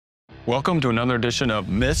Welcome to another edition of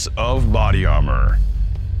Myths of Body Armor.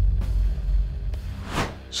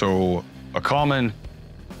 So a common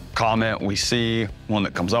comment we see, one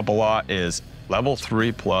that comes up a lot, is level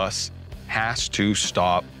 3+ has to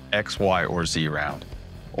stop X, Y, or Z round.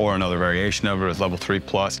 Or another variation of it is level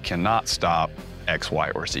 3+ cannot stop X, Y,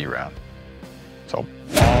 or Z round. So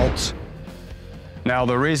false. Now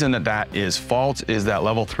the reason that is false is that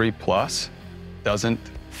level 3+ doesn't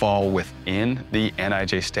fall within the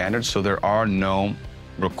NIJ standards, so there are no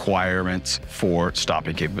requirements for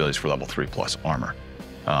stopping capabilities for level 3+ armor.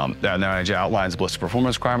 The NIJ outlines ballistic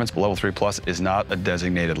performance requirements, but level 3+ is not a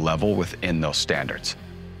designated level within those standards.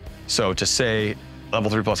 So to say level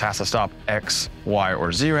 3+ has to stop X, Y,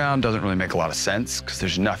 or Z round doesn't really make a lot of sense because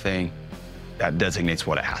there's nothing that designates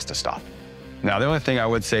what it has to stop. Now, the only thing I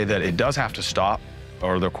would say that it does have to stop,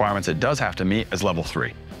 or the requirements it does have to meet, is level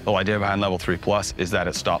 3. The whole idea behind level 3+ is that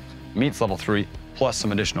it meets level 3 plus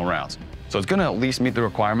some additional rounds. So it's gonna at least meet the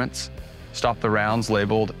requirements, stop the rounds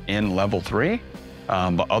labeled in level 3,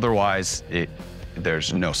 but otherwise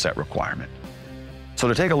there's no set requirement. So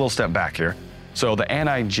to take a little step back here, so the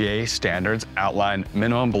NIJ standards outline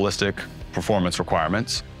minimum ballistic performance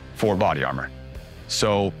requirements for body armor.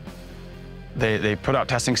 So they put out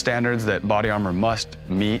testing standards that body armor must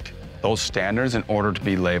meet those standards in order to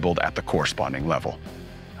be labeled at the corresponding level.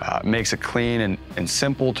 It makes it clean and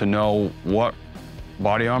simple to know what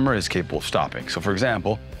body armor is capable of stopping. So for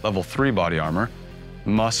example, level 3 body armor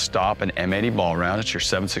must stop an M80 ball round. It's your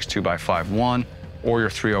 7.62x5.1 or your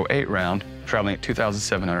 308 round traveling at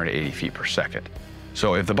 2,780 feet per second.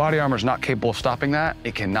 So if the body armor is not capable of stopping that,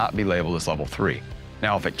 it cannot be labeled as level 3.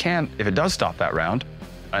 Now, if it does stop that round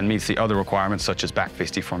and meets the other requirements such as back face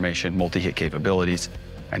deformation, multi-hit capabilities,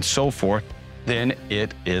 and so forth, then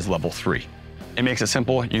it is level 3. It makes it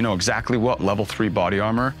simple. You know exactly what level 3 body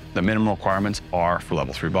armor, the minimum requirements are for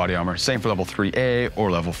level 3 body armor. Same for level 3A or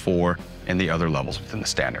level 4 and the other levels within the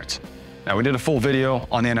standards. Now, we did a full video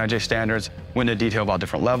on the NIJ standards, went into detail about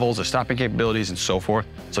different levels, the stopping capabilities, and so forth.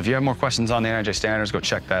 So if you have more questions on the NIJ standards, go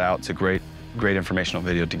check that out. It's a great informational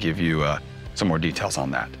video to give you some more details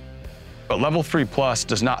on that. But level 3+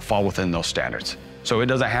 does not fall within those standards. So it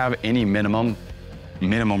doesn't have any minimum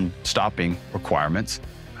stopping requirements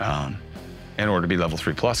in order to be level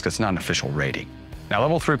 3+, because it's not an official rating. Now,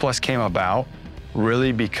 level 3+ came about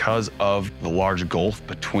really because of the large gulf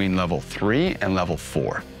between level 3 and level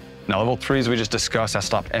 4. Now, level 3, as we just discussed, has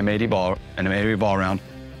stopped an M80 ball round,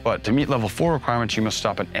 but to meet level 4 requirements, you must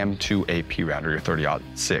stop an M2 AP round, or your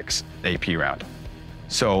 30-06 AP round.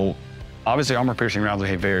 So obviously, armor-piercing rounds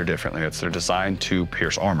behave very differently. They're designed to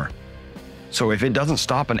pierce armor. So if it doesn't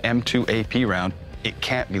stop an M2 AP round, it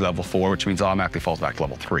can't be level 4, which means it automatically falls back to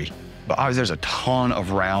level 3. But obviously, there's a ton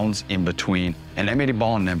of rounds in between an M80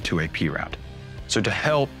 ball and an M2 AP round. So to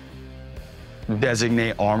help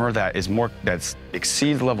designate armor that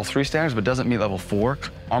exceeds level 3 standards but doesn't meet level 4,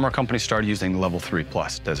 armor companies started using the level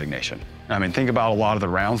 3+ designation. I mean, think about a lot of the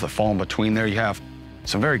rounds that fall in between there. You have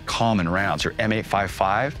some very common rounds. Your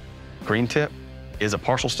M855 green tip is a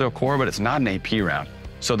partial steel core, but it's not an AP round.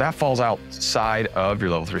 So that falls outside of your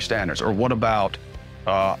level 3 standards. Or what about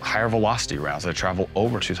higher velocity rounds that travel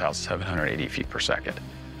over 2,780 feet per second?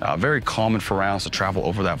 Very common for rounds to travel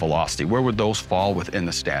over that velocity. Where would those fall within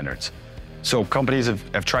the standards? So companies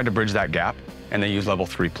have tried to bridge that gap, and they use level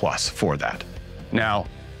 3+ for that. Now,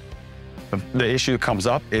 the issue that comes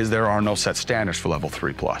up is there are no set standards for level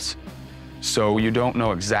 3+. So you don't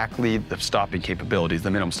know exactly the stopping capabilities, the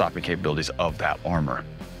minimum stopping capabilities of that armor,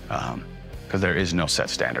 because there is no set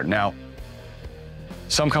standard. Now,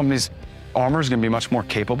 some companies' armor is going to be much more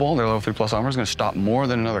capable. Their level 3+ armor is going to stop more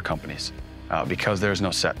than another company's because there's no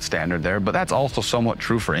set standard there. But that's also somewhat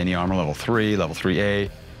true for any armor, level 3, level 3A,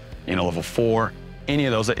 level 4, any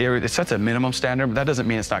of those. It sets a minimum standard, but that doesn't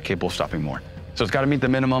mean it's not capable of stopping more. So it's got to meet the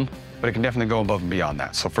minimum, but it can definitely go above and beyond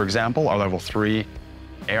that. So for example, our level 3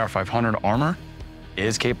 AR500 armor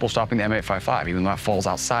is capable of stopping the M855, even though that falls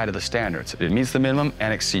outside of the standards. It meets the minimum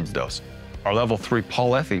and exceeds those. Our level 3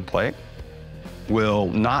 polyethylene plate will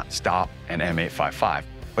not stop an M855,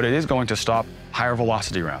 but it is going to stop higher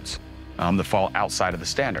velocity rounds that fall outside of the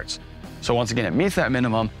standards. So once again, it meets that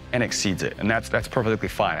minimum and exceeds it, and that's perfectly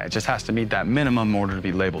fine. It just has to meet that minimum in order to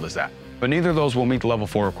be labeled as that. But neither of those will meet the level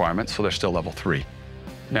 4 requirements, so they're still level 3.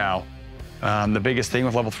 Now, the biggest thing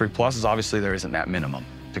with level 3+ is obviously there isn't that minimum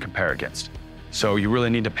to compare against. So you really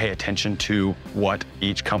need to pay attention to what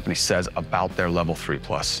each company says about their level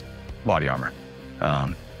 3+ body armor.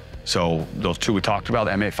 So those two we talked about,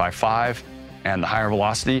 the M855 and the higher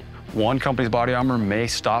velocity, one company's body armor may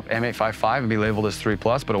stop M855 and be labeled as 3+,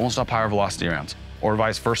 but it won't stop higher velocity rounds. Or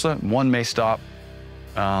vice versa, one may stop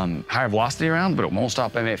higher velocity round, but it won't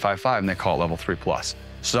stop M855, and they call it level 3+.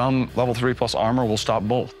 Some level 3+ armor will stop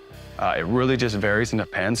both. It really just varies and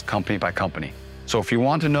depends company by company. So if you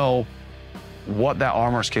want to know what that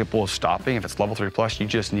armor is capable of stopping, if it's level 3+, you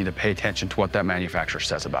just need to pay attention to what that manufacturer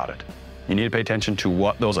says about it. You need to pay attention to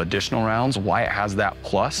what those additional rounds, why it has that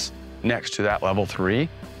plus next to that level 3,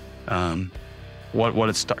 what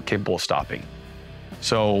it's capable of stopping.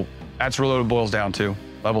 So that's really what it boils down to.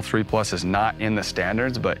 Level 3+ is not in the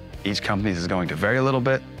standards, but each company is going to vary a little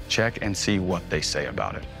bit. Check and see what they say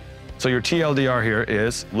about it. So your TLDR here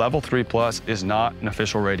is level 3+ is not an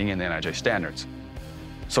official rating in the NIJ standards.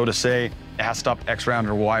 So to say it has to stop X round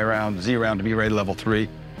or Y round, Z round to be rated level 3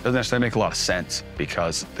 doesn't necessarily make a lot of sense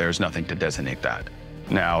because there's nothing to designate that.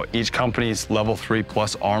 Now, each company's level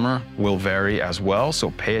 3+ armor will vary as well, so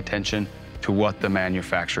pay attention to what the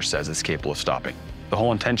manufacturer says it's capable of stopping. The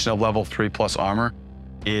whole intention of level 3+ armor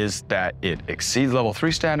is that it exceeds level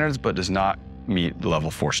 3 standards, but does not meet level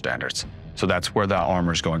 4 standards. So that's where that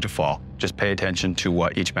armor is going to fall. Just pay attention to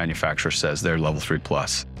what each manufacturer says their level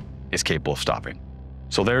 3+ is capable of stopping.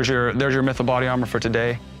 So there's your myth of body armor for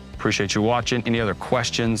today. Appreciate you watching. Any other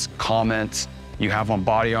questions, comments you have on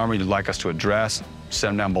body armor you'd like us to address,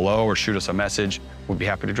 send them down below or shoot us a message. We'd be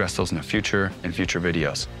happy to address those in future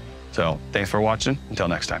videos. So thanks for watching. Until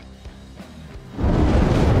next time.